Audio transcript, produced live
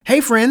Hey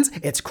friends,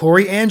 it's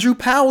Corey Andrew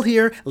Powell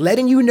here,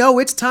 letting you know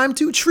it's time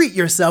to treat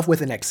yourself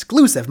with an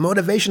exclusive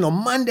Motivational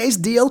Mondays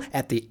deal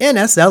at the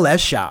NSLS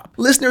shop.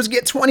 Listeners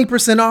get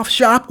 20% off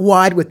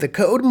shop-wide with the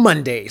code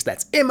MONDAYS.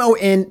 That's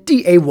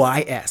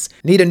MONDAYS.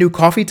 Need a new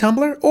coffee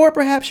tumbler? Or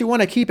perhaps you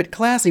want to keep it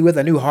classy with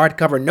a new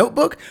hardcover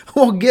notebook?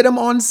 Well, get them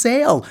on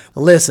sale.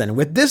 Listen,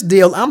 with this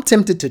deal, I'm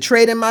tempted to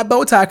trade in my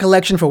bow tie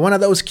collection for one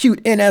of those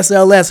cute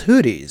NSLS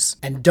hoodies.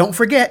 And don't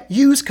forget,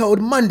 use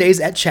code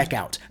MONDAYS at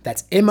checkout.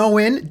 That's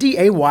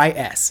MONDAYS.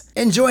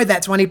 Enjoy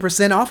that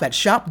 20% off at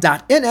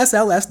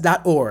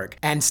shop.nsls.org.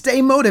 And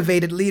stay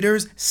motivated,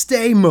 leaders.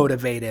 Stay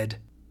motivated.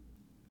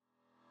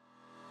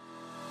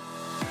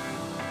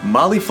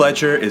 Molly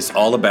Fletcher is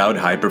all about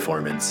high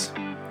performance.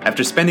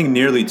 After spending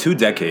nearly 2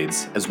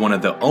 decades as one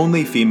of the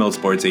only female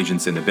sports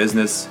agents in the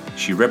business,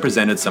 she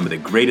represented some of the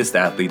greatest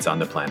athletes on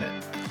the planet.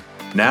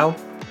 Now,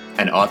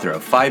 an author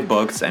of 5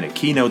 books and a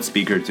keynote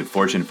speaker to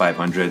Fortune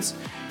 500s,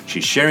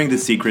 she's sharing the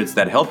secrets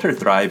that helped her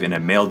thrive in a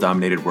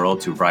male-dominated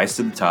world to rise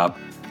to the top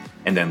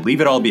and then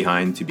leave it all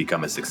behind to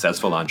become a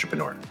successful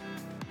entrepreneur.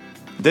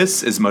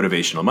 This is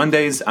Motivational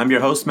Mondays. I'm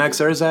your host, Max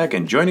Erzak,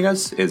 and joining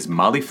us is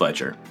Molly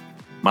Fletcher.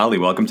 Molly,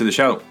 welcome to the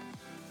show.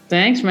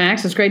 Thanks,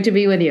 Max. It's great to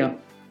be with you.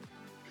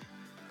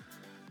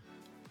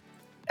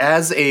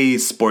 As a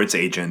sports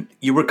agent,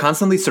 you were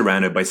constantly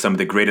surrounded by some of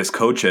the greatest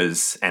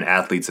coaches and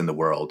athletes in the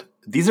world.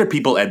 These are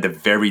people at the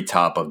very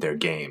top of their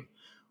game.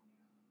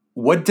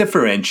 What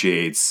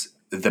differentiates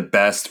the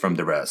best from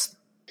the rest?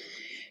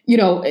 You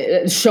know,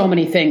 so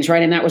many things,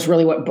 right? And that was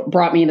really what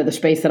brought me into the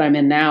space that I'm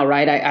in now,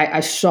 right?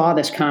 I saw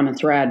this common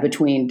thread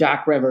between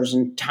Doc Rivers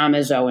and Tom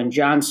Izzo and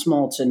John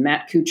Smoltz and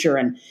Matt Kuchar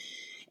and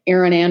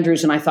Aaron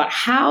Andrews. And I thought,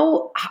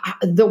 how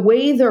the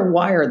way they're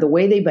wired, the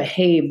way they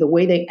behave, the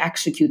way they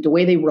execute, the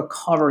way they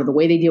recover, the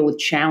way they deal with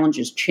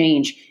challenges,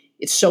 change,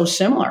 it's so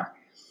similar.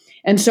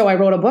 And so I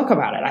wrote a book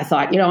about it. I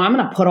thought, I'm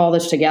going to put all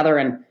this together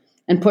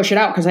and push it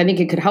out because I think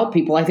it could help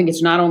people. I think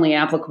it's not only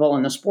applicable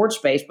in the sports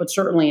space, but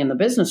certainly in the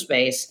business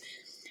space.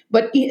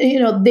 But,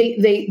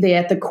 they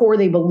at the core,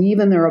 they believe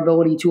in their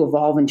ability to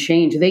evolve and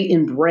change. They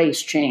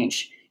embrace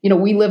change.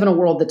 We live in a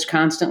world that's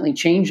constantly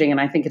changing, and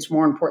I think it's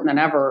more important than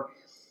ever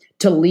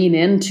to lean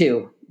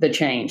into the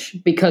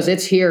change because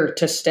it's here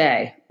to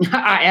stay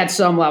at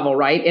some level,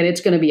 right? And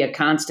it's going to be a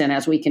constant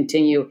as we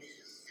continue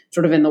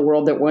sort of in the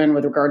world that we're in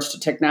with regards to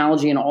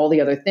technology and all the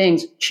other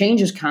things.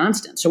 Change is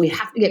constant. So we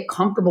have to get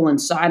comfortable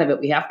inside of it.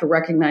 We have to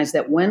recognize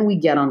that when we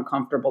get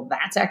uncomfortable,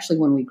 that's actually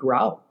when we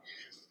grow.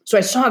 So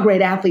I saw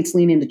great athletes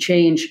lean into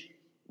change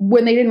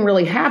when they didn't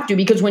really have to,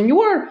 because when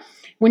you're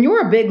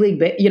a big league,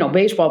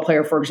 baseball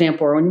player, for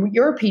example, or when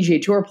you're a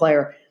PGA Tour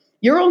player,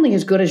 you're only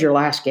as good as your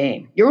last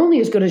game. You're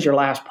only as good as your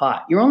last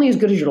putt. You're only as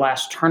good as your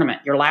last tournament,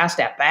 your last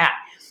at bat.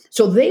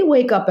 So they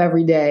wake up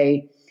every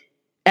day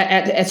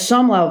at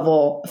some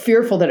level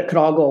fearful that it could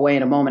all go away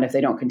in a moment if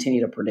they don't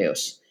continue to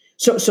produce.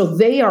 So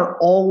they are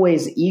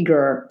always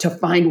eager to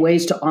find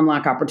ways to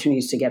unlock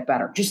opportunities to get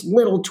better. Just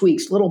little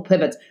tweaks, little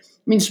pivots. I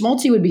mean,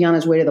 Smoltz would be on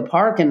his way to the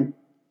park and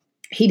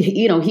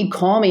he'd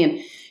call me and,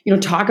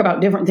 talk about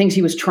different things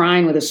he was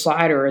trying with his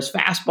slider or his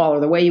fastball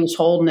or the way he was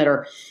holding it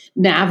or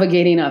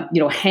navigating a,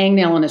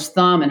 hangnail on his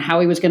thumb and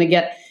how he was going to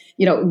get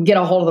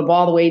a hold of the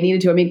ball the way he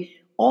needed to. I mean,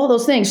 all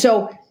those things.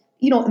 So,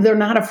 they're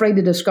not afraid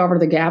to discover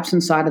the gaps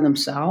inside of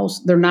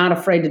themselves. They're not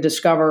afraid to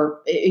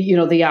discover,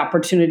 the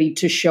opportunity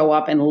to show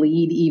up and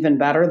lead even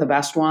better, the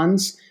best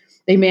ones.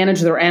 They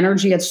manage their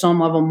energy at some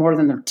level more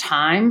than their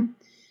time.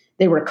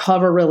 They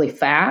recover really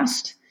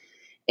fast.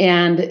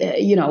 And,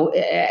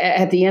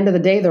 at the end of the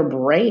day, they're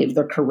brave,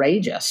 they're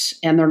courageous,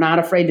 and they're not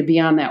afraid to be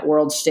on that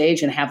world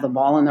stage and have the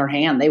ball in their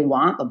hand. They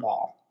want the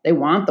ball. They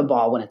want the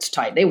ball when it's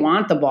tight. They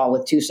want the ball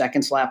with 2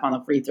 seconds left on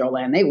the free throw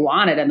line. They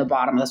want it in the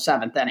bottom of the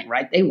 7th inning,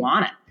 right? They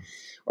want it.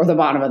 Or the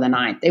bottom of the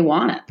 9th. They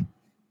want it.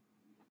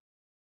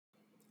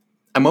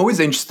 I'm always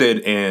interested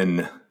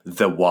in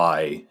the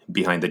why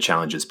behind the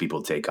challenges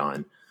people take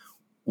on.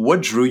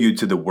 What drew you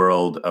to the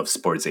world of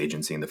sports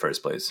agency in the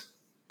first place?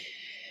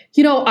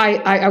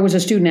 I was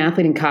a student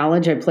athlete in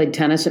college. I played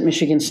tennis at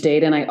Michigan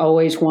State, and I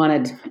always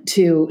wanted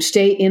to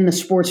stay in the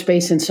sports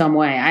space in some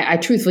way. I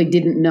truthfully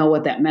didn't know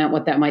what that meant,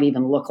 what that might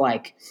even look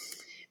like.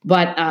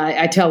 But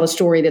I tell a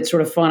story that's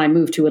sort of fun. I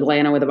moved to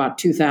Atlanta with about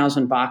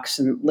 $2,000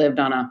 and lived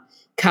on a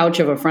couch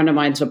of a friend of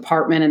mine's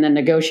apartment and then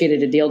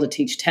negotiated a deal to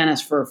teach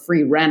tennis for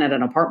free rent at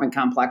an apartment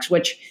complex,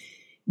 which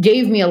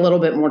gave me a little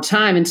bit more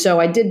time. And so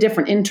I did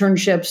different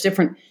internships,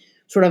 different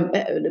sort of,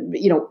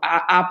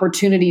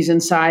 opportunities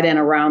inside and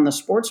around the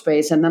sports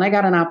space. And then I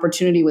got an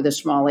opportunity with a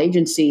small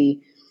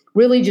agency,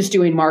 really just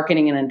doing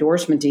marketing and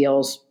endorsement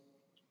deals,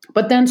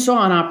 but then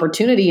saw an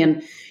opportunity.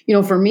 And,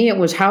 for me, it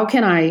was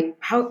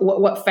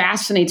what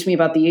fascinates me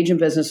about the agent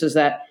business is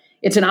that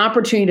it's an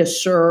opportunity to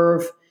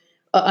serve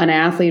an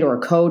athlete or a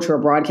coach or a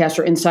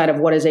broadcaster inside of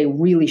what is a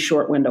really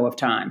short window of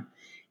time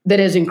that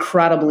is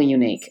incredibly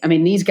unique. I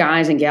mean, these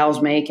guys and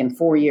gals make in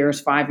 4 years,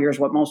 5 years,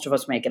 what most of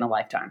us make in a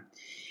lifetime.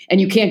 And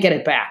you can't get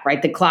it back,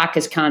 right? The clock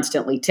is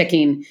constantly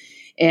ticking.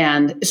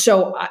 And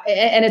so,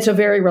 and it's a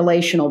very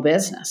relational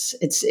business.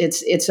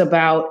 It's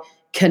about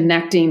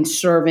connecting,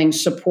 serving,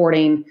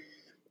 supporting,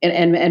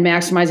 and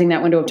maximizing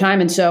that window of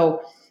time. And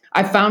so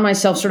I found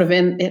myself sort of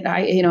in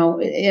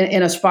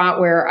a spot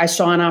where I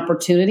saw an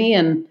opportunity.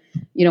 And,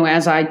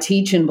 as I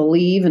teach and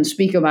believe and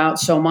speak about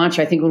so much,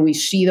 I think when we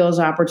see those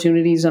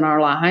opportunities in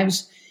our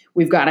lives,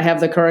 we've got to have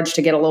the courage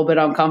to get a little bit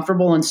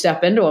uncomfortable and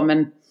step into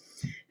them.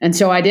 And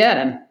so I did.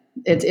 And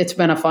it's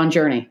been a fun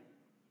journey.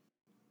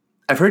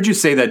 I've heard you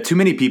say that too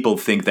many people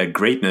think that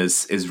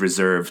greatness is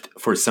reserved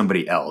for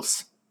somebody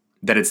else,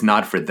 that it's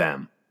not for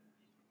them.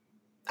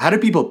 How do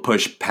people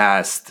push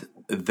past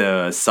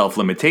the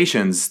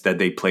self-limitations that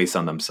they place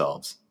on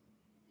themselves?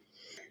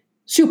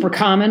 Super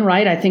common,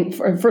 right? I think,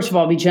 first of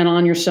all, be gentle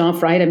on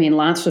yourself, right? I mean,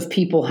 lots of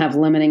people have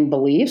limiting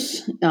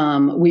beliefs.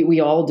 We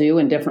all do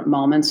in different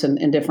moments and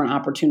in different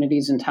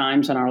opportunities and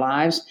times in our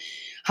lives.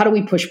 How do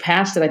we push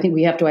past it? I think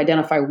we have to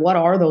identify what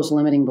are those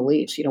limiting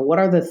beliefs. What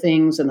are the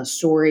things and the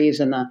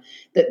stories and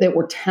that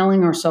we're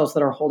telling ourselves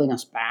that are holding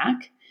us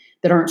back,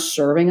 that aren't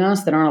serving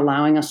us, that aren't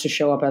allowing us to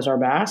show up as our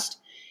best?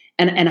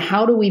 And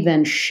how do we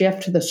then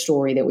shift the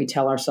story that we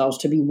tell ourselves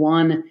to be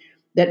one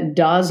that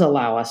does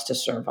allow us to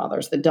serve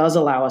others, that does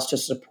allow us to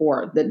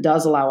support, that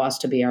does allow us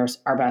to be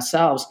our best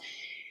selves?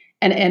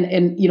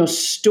 And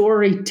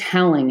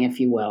storytelling, if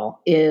you will,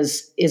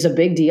 is a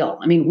big deal.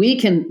 I mean, we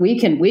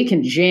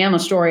can jam a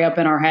story up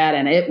in our head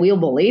and we'll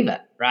believe it,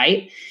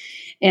 right?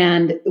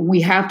 And we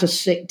have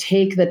to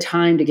take the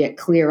time to get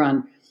clear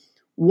on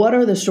what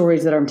are the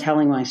stories that I'm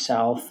telling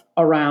myself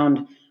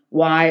around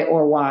why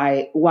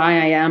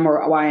I am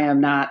or why I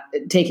am not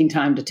taking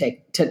time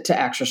to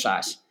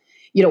exercise.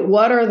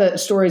 What are the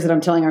stories that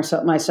I'm telling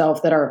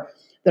myself that are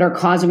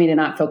causing me to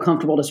not feel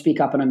comfortable to speak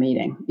up in a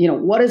meeting?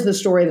 What is the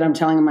story that I'm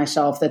telling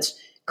myself that's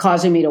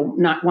causing me to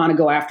not want to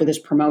go after this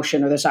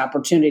promotion or this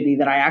opportunity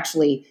that I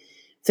actually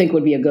think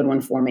would be a good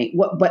one for me?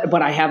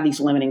 But I have these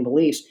limiting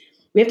beliefs.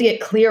 We have to get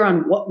clear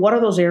on what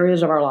are those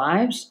areas of our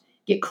lives,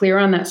 get clear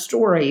on that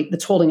story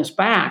that's holding us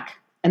back,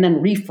 and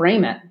then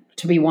reframe it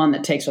to be one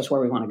that takes us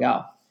where we want to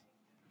go.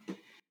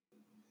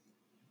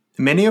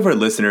 Many of our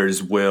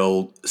listeners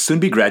will soon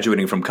be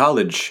graduating from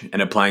college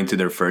and applying to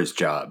their first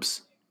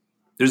jobs.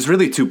 There's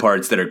really two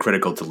parts that are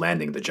critical to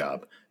landing the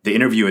job: the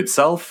interview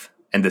itself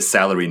and the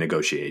salary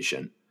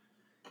negotiation.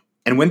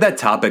 And when that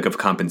topic of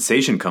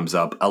compensation comes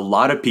up, a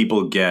lot of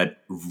people get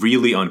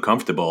really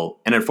uncomfortable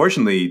and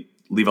unfortunately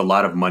leave a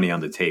lot of money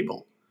on the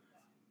table.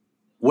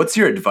 What's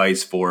your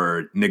advice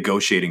for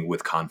negotiating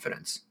with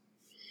confidence?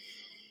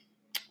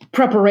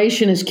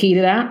 Preparation is key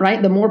to that,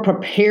 right? The more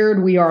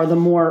prepared we are, the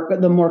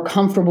more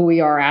comfortable we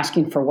are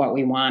asking for what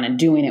we want and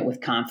doing it with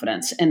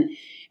confidence. And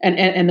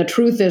the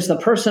truth is, the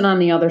person on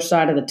the other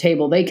side of the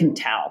table, they can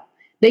tell.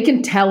 They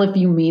can tell if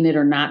you mean it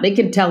or not. They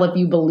can tell if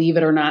you believe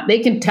it or not. They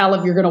can tell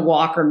if you're going to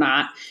walk or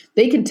not.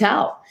 They can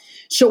tell.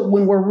 So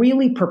when we're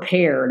really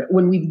prepared,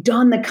 when we've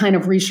done the kind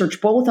of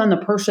research, both on the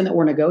person that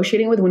we're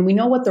negotiating with, when we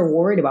know what they're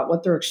worried about,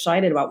 what they're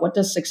excited about, what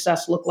does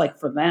success look like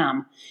for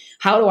them,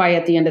 how do I,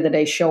 at the end of the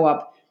day, show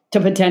up to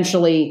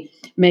potentially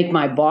make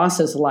my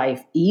boss's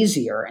life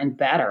easier and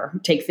better,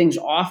 take things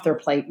off their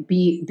plate,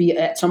 be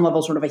at some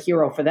level sort of a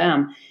hero for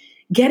them,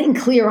 getting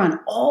clear on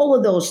all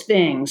of those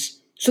things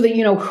so that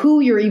you know who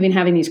you're even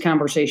having these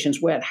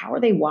conversations with, how are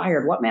they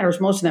wired, what matters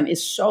most to them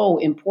is so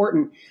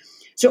important.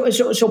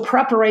 So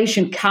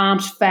preparation,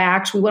 comps,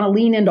 facts, we want to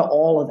lean into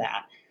all of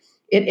that.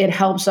 It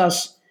helps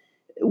us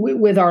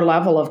with our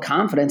level of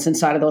confidence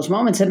inside of those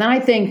moments. And then I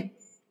think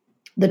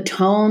the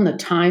tone, the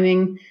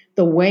timing,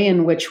 the way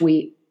in which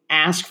we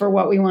ask for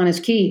what we want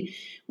is key.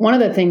 One of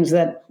the things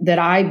that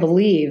I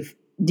believe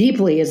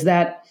deeply is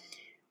that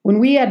when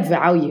we add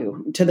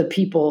value to the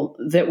people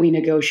that we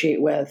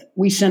negotiate with,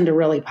 we send a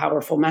really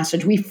powerful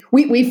message. We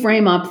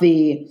frame up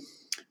the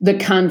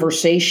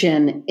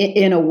conversation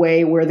in a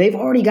way where they've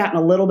already gotten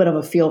a little bit of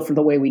a feel for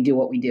the way we do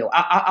what we do.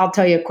 I'll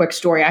tell you a quick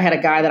story. I had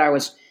a guy that I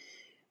was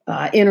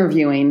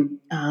interviewing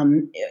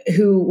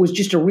who was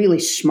just a really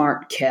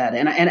smart kid.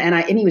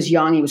 And he was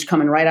young. He was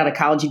coming right out of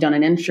college. He'd done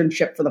an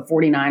internship for the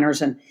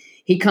 49ers. And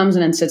he comes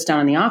in and sits down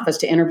in the office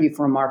to interview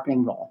for a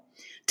marketing role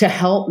to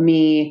help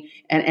me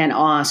and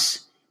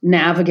us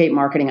navigate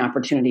marketing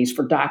opportunities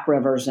for Doc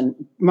Rivers and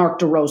Mark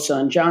DeRosa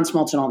and John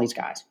Smoltz and all these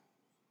guys.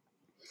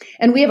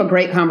 And we have a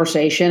great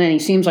conversation, and he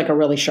seems like a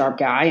really sharp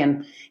guy.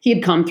 And he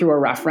had come through a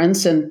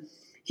reference, and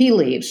he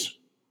leaves.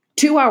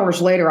 2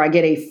 hours later, I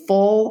get a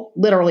full,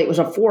 literally, it was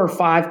a 4 or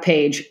 5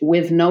 page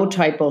with no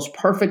typos,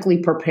 perfectly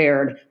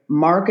prepared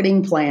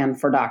marketing plan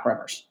for Doc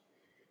Rivers.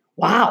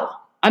 Wow.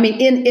 I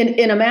mean,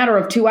 in a matter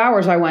of 2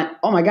 hours, I went,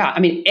 oh my God. I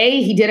mean,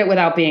 A, he did it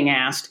without being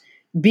asked.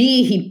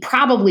 B, he'd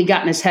probably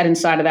gotten his head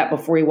inside of that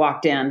before he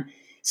walked in.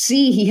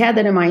 C, he had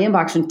that in my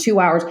inbox in 2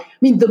 hours. I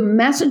mean, the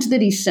message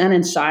that he sent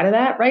inside of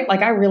that, right?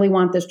 Like, I really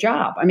want this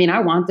job. I mean, I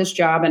want this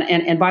job.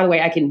 And by the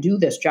way, I can do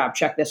this job.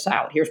 Check this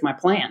out. Here's my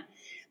plan.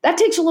 That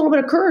takes a little bit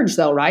of courage,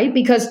 though, right?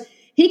 Because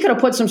he could have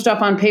put some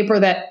stuff on paper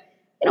that,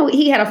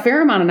 he had a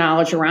fair amount of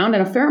knowledge around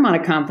and a fair amount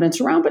of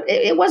confidence around, but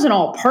it wasn't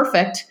all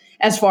perfect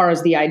as far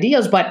as the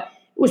ideas, but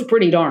it was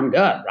pretty darn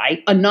good,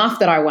 right? Enough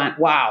that I went,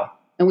 wow.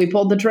 And we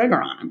pulled the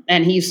trigger on him.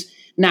 And he's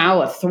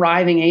now a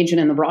thriving agent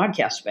in the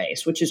broadcast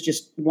space, which is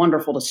just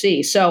wonderful to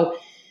see. So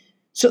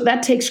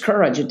that takes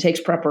courage. It takes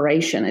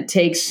preparation. It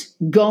takes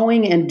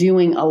going and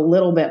doing a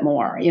little bit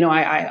more.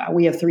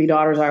 We have 3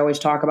 daughters. I always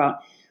talk about,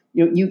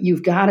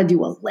 you've got to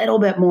do a little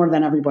bit more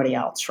than everybody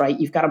else, right?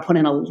 You've got to put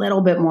in a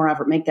little bit more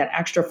effort, make that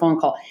extra phone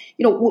call.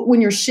 When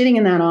you're sitting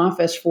in that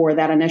office for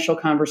that initial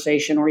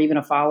conversation or even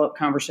a follow-up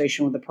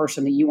conversation with the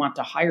person that you want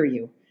to hire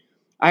you,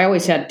 I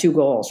always had 2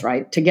 goals,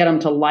 right? To get them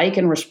to like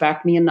and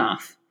respect me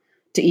enough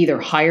to either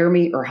hire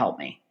me or help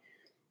me.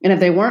 And if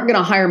they weren't going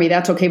to hire me,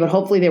 that's okay. But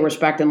hopefully they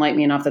respect and like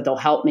me enough that they'll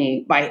help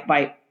me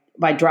by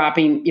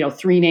dropping,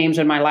 3 names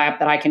in my lap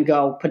that I can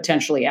go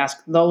potentially ask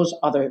those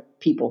other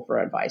people for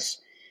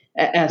advice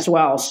as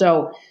well.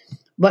 So,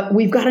 but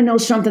we've got to know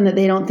something that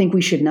they don't think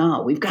we should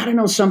know. We've got to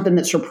know something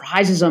that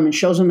surprises them and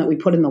shows them that we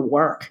put in the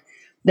work,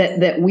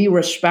 that we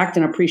respect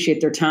and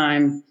appreciate their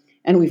time.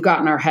 And we've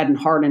gotten our head and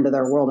heart into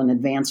their world in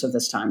advance of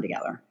this time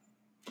together.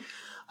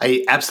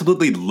 I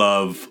absolutely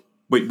love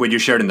what you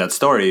shared in that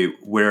story,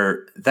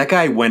 where that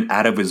guy went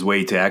out of his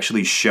way to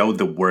actually show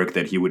the work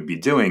that he would be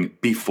doing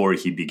before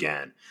he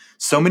began.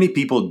 So many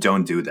people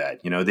don't do that.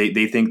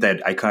 They think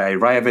that I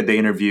arrive at the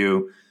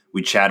interview,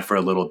 we chat for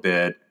a little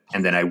bit,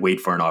 and then I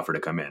wait for an offer to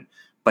come in.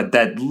 But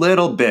that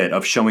little bit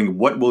of showing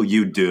what will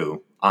you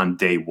do on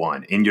day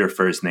 1 in your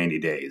first 90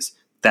 days,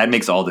 that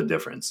makes all the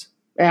difference.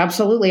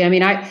 Absolutely. I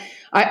mean,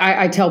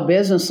 I tell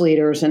business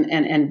leaders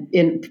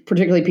and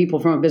particularly people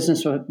from a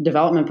business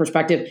development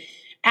perspective,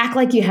 act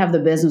like you have the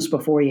business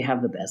before you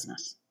have the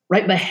business,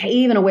 right?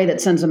 Behave in a way that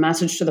sends a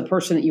message to the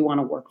person that you want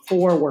to work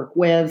for, work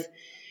with,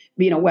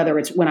 whether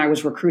it's when I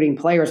was recruiting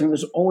players, and it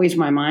was always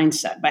my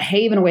mindset,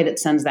 behave in a way that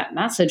sends that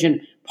message.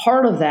 And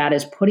part of that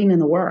is putting in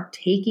the work,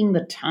 taking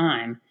the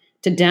time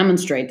to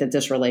demonstrate that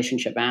this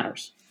relationship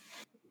matters.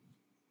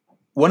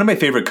 One of my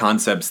favorite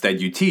concepts that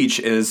you teach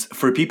is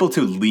for people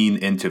to lean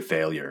into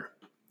failure,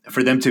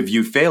 for them to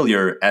view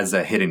failure as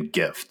a hidden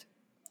gift.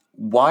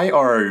 Why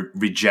are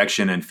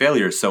rejection and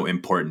failure so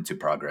important to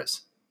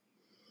progress?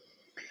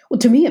 Well,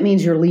 to me, it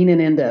means you're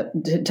leaning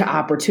into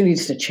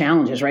opportunities, to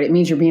challenges, right? It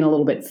means you're being a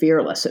little bit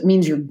fearless. It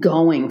means you're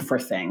going for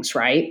things,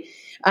 right?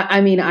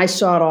 I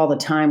saw it all the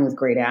time with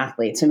great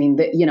athletes.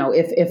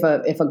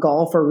 If a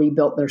golfer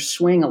rebuilt their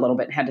swing a little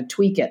bit and had to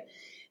tweak it,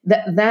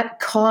 that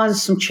caused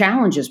some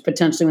challenges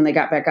potentially when they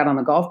got back out on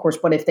the golf course.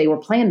 But if they were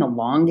playing the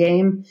long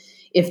game,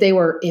 if they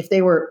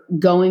were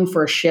going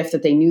for a shift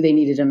that they knew they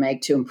needed to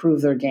make to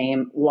improve their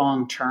game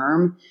long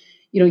term,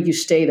 you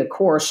stay the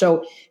course.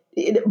 So,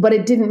 but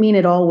it didn't mean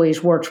it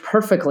always worked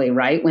perfectly,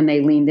 right? When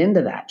they leaned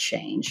into that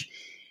change.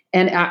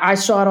 And I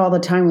saw it all the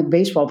time with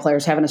baseball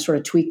players having to sort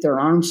of tweak their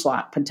arm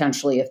slot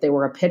potentially if they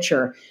were a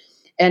pitcher.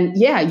 And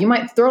yeah, you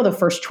might throw the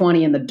first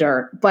 20 in the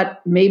dirt,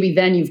 but maybe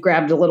then you've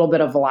grabbed a little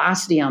bit of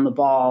velocity on the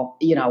ball,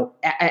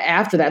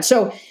 after that.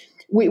 So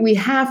we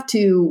have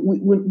to,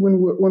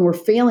 when we're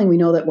failing, we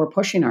know that we're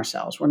pushing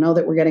ourselves. We know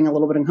that we're getting a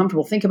little bit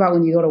uncomfortable. Think about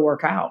when you go to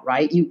work out,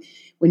 right?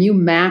 When you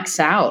max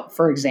out,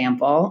 for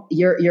example,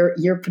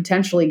 you're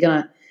potentially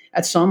going to,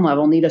 at some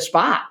level, need a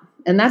spot,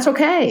 and that's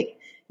okay.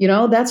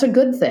 That's a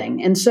good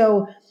thing. And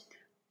so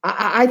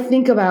I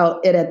think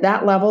about it at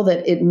that level,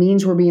 that it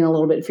means we're being a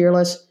little bit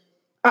fearless.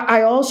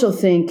 I also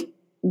think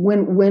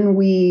when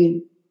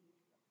we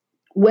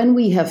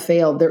have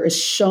failed, there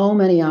is so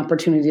many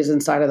opportunities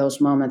inside of those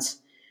moments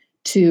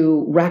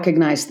to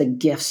recognize the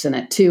gifts in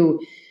it, to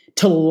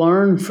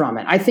learn from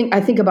it. I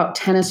think about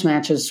tennis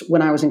matches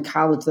when I was in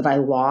college that I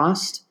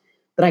lost,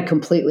 that I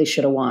completely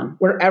should have won,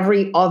 where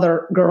every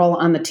other girl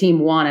on the team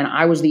won and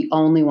I was the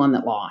only one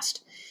that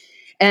lost.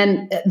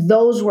 And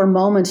those were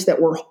moments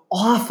that were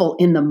awful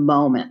in the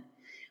moment.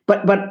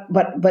 But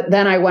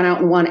then I went out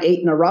and won 8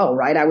 in a row,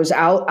 right? I was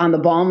out on the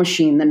ball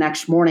machine the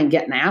next morning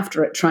getting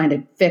after it, trying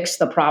to fix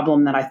the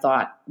problem that I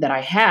thought that I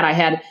had. I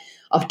had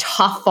a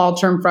tough fall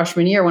term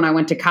freshman year when I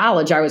went to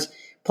college. I was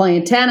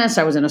playing tennis.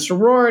 I was in a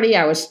sorority.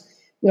 I was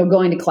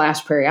going to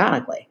class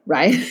periodically,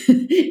 right?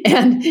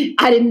 And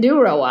I didn't do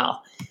real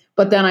well.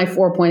 But then I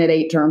 4-pointed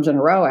 8 terms in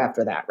a row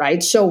after that,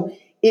 right? So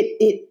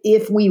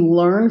if we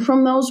learn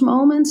from those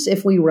moments,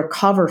 if we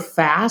recover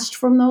fast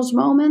from those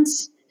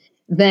moments,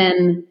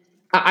 then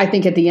I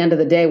think at the end of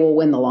the day, we'll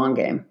win the long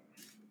game.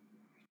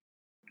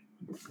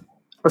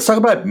 Let's talk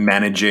about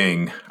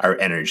managing our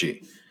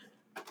energy.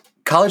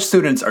 College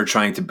students are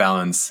trying to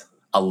balance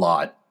a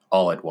lot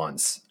all at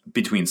once.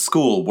 Between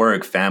school,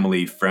 work,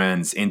 family,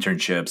 friends,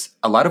 internships,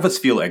 a lot of us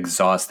feel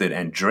exhausted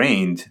and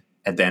drained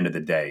at the end of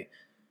the day.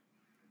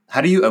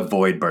 How do you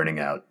avoid burning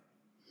out?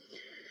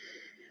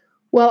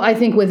 Well, I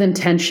think with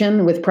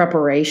intention, with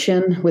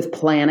preparation, with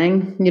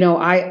planning,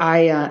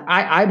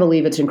 I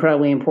believe it's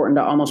incredibly important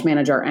to almost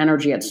manage our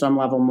energy at some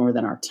level more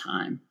than our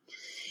time.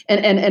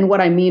 And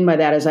what I mean by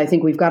that is I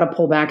think we've got to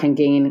pull back and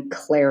gain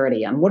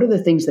clarity on what are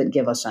the things that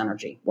give us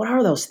energy. What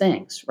are those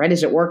things, right?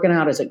 Is it working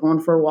out? Is it going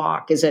for a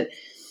walk? Is it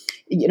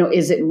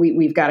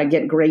we've got to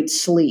get great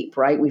sleep,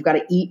 right? We've got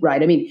to eat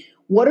right. I mean,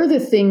 what are the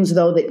things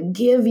though that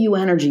give you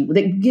energy,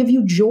 that give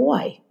you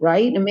joy,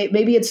 right? And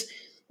maybe it's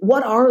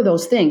what are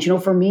those things?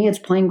 For me, it's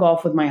playing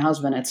golf with my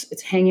husband.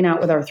 It's hanging out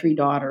with our 3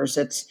 daughters.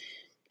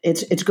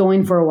 It's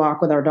going for a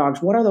walk with our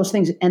dogs. What are those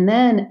things? And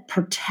then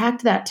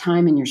protect that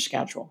time in your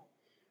schedule,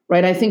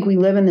 right? I think we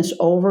live in this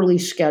overly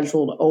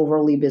scheduled,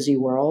 overly busy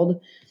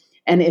world.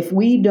 And if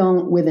we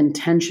don't, with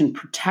intention,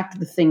 protect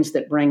the things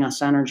that bring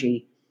us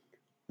energy,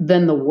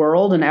 then the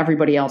world and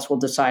everybody else will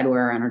decide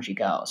where our energy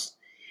goes.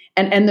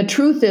 And the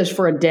truth is,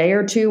 for a day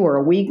or two or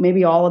a week,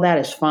 maybe all of that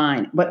is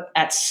fine. But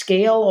at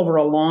scale over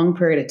a long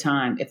period of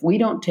time, if we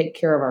don't take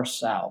care of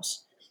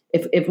ourselves,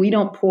 if we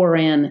don't pour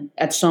in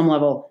at some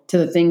level to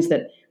the things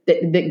that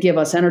give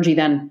us energy,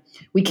 then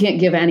we can't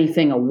give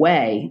anything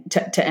away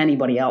to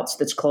anybody else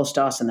that's close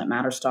to us and that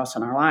matters to us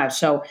in our lives.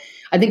 So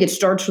I think it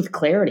starts with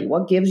clarity.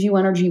 What gives you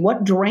energy?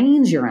 What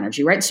drains your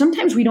energy, right?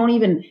 Sometimes we don't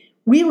even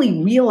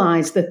really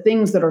realize the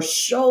things that are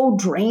so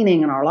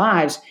draining in our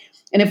lives.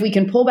 And if we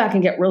can pull back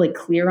and get really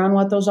clear on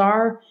what those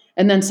are,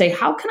 and then say,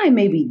 how can I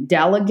maybe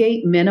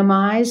delegate,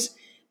 minimize,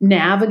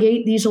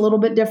 navigate these a little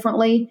bit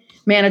differently,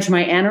 manage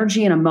my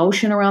energy and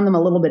emotion around them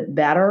a little bit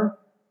better?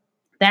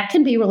 That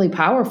can be really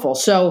powerful.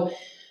 So,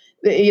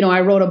 I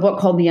wrote a book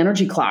called The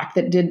Energy Clock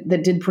that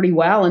did pretty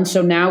well. And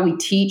so now we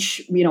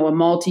teach, a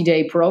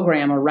multi-day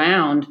program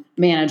around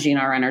managing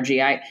our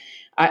energy.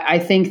 I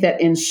think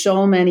that in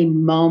so many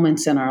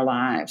moments in our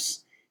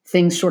lives,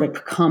 things sort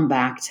of come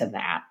back to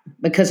that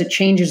because it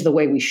changes the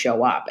way we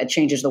show up. It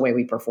changes the way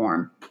we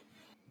perform.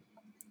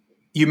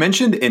 You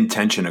mentioned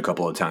intention a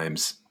couple of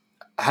times.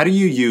 How do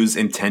you use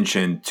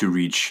intention to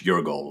reach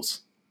your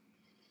goals?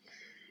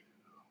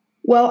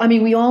 Well,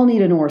 we all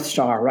need a North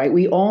Star, right?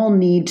 We all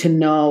need to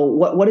know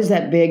what is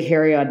that big,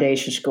 hairy,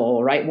 audacious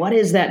goal, right? What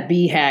is that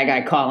BHAG,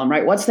 I call them,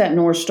 right? What's that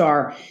North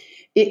Star?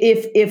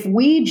 If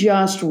we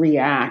just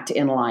react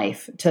in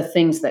life to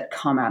things that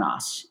come at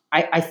us,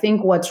 I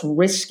think what's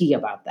risky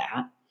about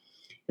that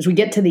is we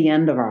get to the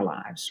end of our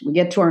lives. We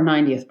get to our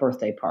 90th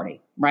birthday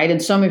party, right? And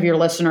some of your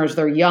listeners,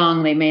 they're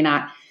young. They may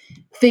not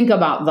think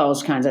about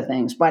those kinds of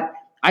things, but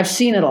I've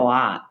seen it a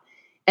lot.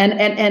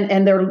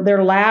 And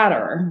their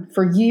ladder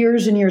for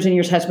years and years and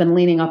years has been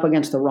leaning up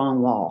against the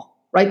wrong wall,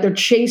 right? They're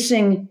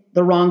chasing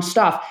the wrong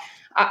stuff.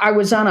 I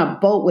was on a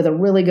boat with a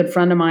really good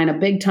friend of mine, a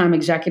big time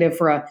executive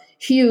for a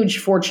huge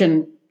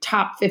Fortune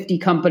top 50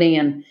 company.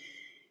 And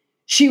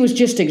she was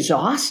just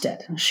exhausted.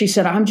 She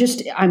said,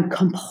 I'm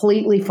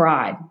completely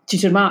fried. She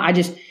said, Mom, I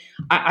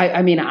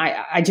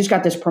just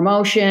got this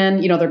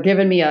promotion. They're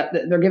giving me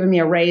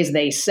a raise,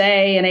 they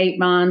say, in 8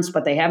 months,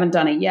 but they haven't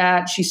done it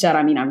yet. She said,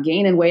 I'm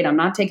gaining weight. I'm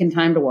not taking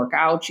time to work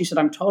out. She said,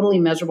 I'm totally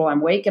miserable.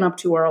 I'm waking up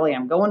too early.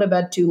 I'm going to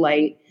bed too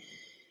late.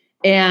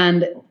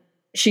 And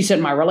she said,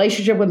 my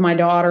relationship with my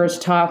daughter is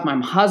tough. My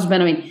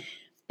husband,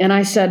 and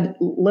I said,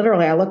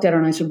 literally, I looked at her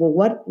and I said, well,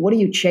 what are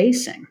you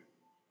chasing?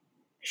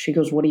 She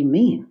goes, what do you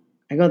mean?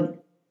 I go,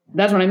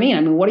 that's what I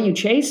mean. What are you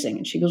chasing?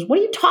 And she goes, what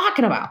are you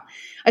talking about?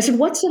 I said,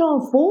 what's it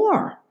all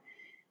for?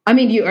 Are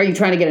you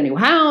trying to get a new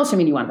house?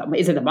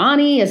 Is it the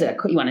money?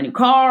 You want a new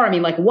car?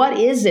 What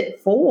is it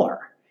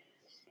for?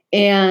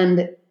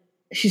 And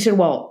she said,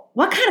 well,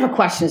 what kind of a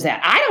question is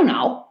that? I don't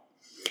know.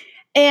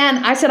 And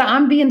I said,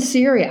 I'm being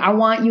serious. I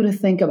want you to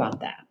think about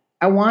that.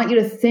 I want you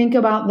to think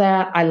about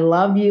that. I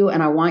love you.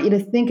 And I want you to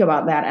think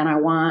about that. And I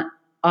want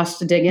us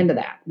to dig into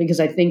that because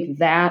I think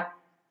that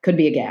could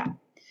be a gap.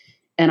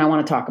 And I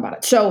want to talk about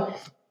it. So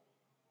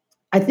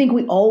I think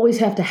we always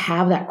have to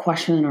have that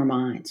question in our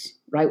minds,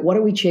 right? What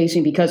are we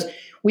chasing? Because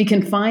we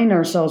can find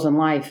ourselves in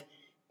life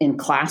in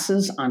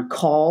classes, on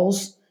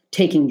calls,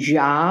 taking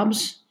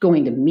jobs,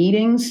 going to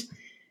meetings,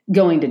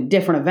 going to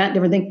different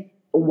things.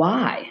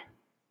 Why?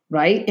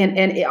 Right?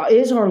 And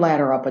is our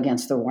ladder up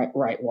against the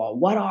right wall?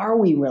 What are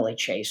we really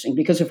chasing?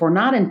 Because if we're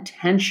not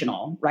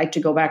intentional, right, to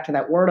go back to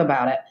that word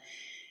about it,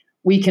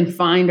 we can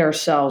find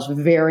ourselves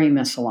very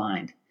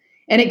misaligned.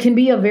 And it can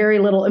be a very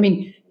little,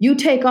 you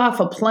take off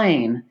a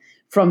plane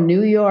from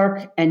New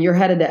York and you're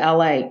headed to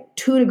LA,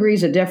 2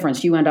 degrees of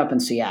difference, you end up in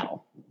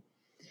Seattle,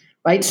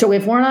 right? So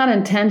if we're not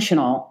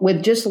intentional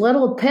with just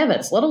little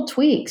pivots, little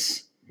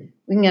tweaks,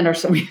 we can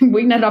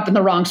end up in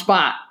the wrong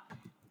spot.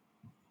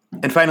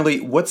 And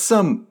finally, what's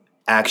some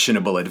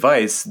actionable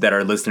advice that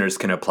our listeners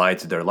can apply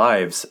to their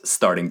lives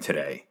starting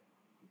today?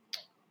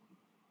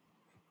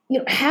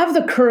 Have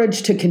the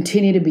courage to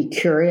continue to be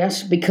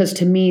curious, because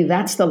to me,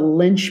 that's the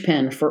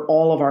linchpin for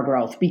all of our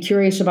growth. Be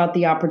curious about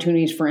the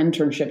opportunities for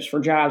internships, for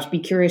jobs. Be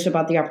curious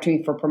about the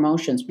opportunity for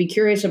promotions. Be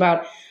curious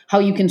about how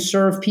you can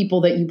serve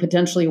people that you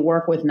potentially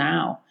work with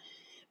now.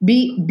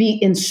 Be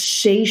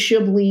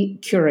insatiably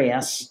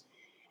curious,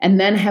 and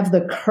then have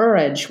the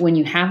courage when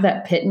you have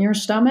that pit in your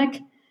stomach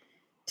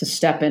to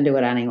step into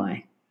it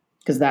anyway,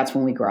 because that's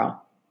when we grow.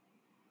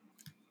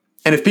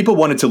 And if people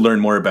wanted to learn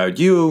more about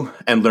you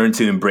and learn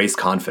to embrace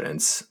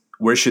confidence,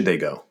 where should they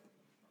go?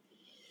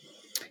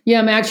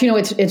 Yeah, Max,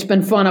 it's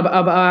been fun.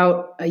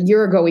 About a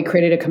year ago, we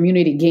created a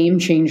community game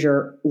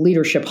changer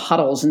leadership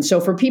huddles. And so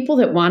for people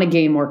that want to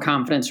gain more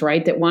confidence,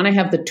 right, that want to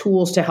have the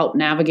tools to help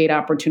navigate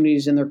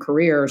opportunities in their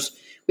careers,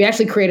 we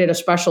actually created a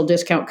special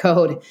discount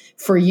code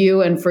for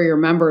you and for your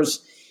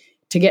members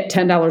to get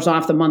 $10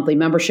 off the monthly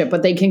membership,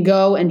 but they can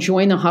go and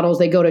join the huddles.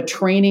 They go to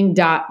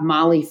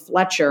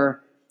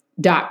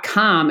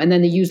training.mollyfletcher.com, and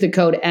then they use the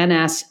code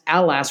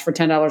NSLS for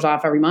 $10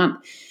 off every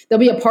month. They'll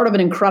be a part of an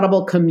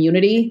incredible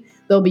community.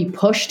 They'll be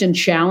pushed and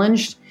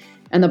challenged.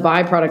 And the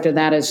byproduct of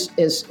that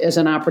is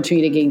an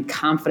opportunity to gain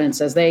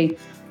confidence as they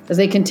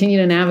continue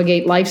to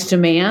navigate life's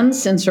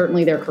demands and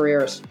certainly their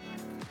careers.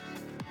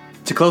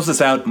 To close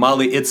this out,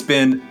 Molly, it's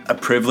been a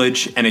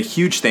privilege and a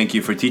huge thank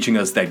you for teaching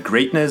us that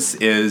greatness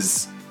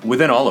is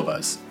within all of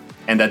us,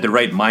 and that the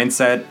right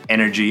mindset,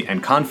 energy,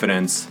 and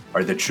confidence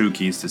are the true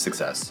keys to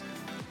success.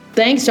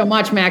 Thanks so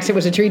much, Max. It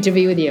was a treat to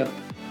be with you.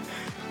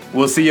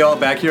 We'll see you all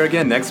back here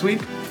again next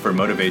week for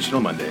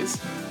Motivational Mondays.